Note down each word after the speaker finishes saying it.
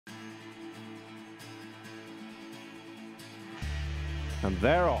And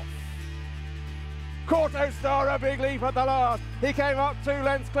they're off. Quarto Star, a big leap at the last. He came up 2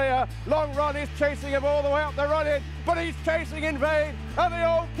 lengths clear. Long Run is chasing him all the way up the run-in, but he's chasing in vain. And the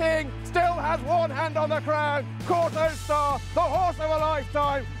Old King still has one hand on the crown. Quarto Star, the horse of a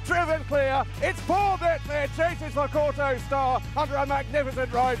lifetime, driven clear. It's 4 Betfair chases for Quarto Star under a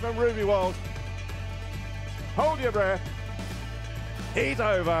magnificent ride from Ruby Walsh. Hold your breath. He's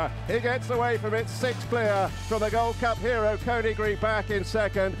over. He gets away from it 6 clear from the Gold Cup hero Cody back in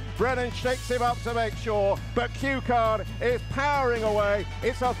second. Brennan shakes him up to make sure, but Q-Card is powering away.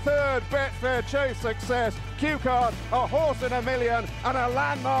 It's a 3rd Betfair Chase success. Q-Card, a horse in a million and a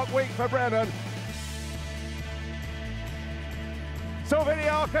landmark week for Brennan.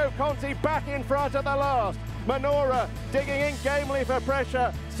 Silviniaco Conti back in front at the last. Manora digging in gamely for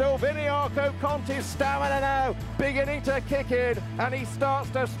pressure. Silviniaco Conti's stamina now beginning to kick in, and he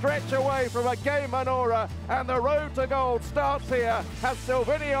starts to stretch away from a game Manora, and the road to gold starts here as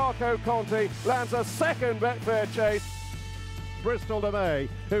Silviniaco Conti lands a 2nd Betfair Chase. Bristol de May,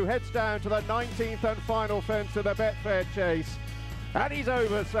 who heads down to the 19th and final fence of the Betfair Chase. And he's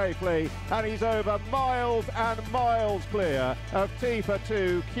over safely, and he's over miles and miles clear of T for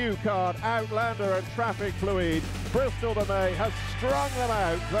 2, Q-Card, Outlander and Traffic Fluid. Bristol de May has strung them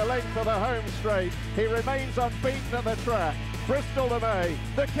out the length of the home straight. He remains unbeaten at the track. Bristol de May,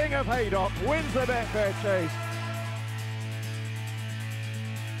 the king of Haydock, wins the Betfair Chase.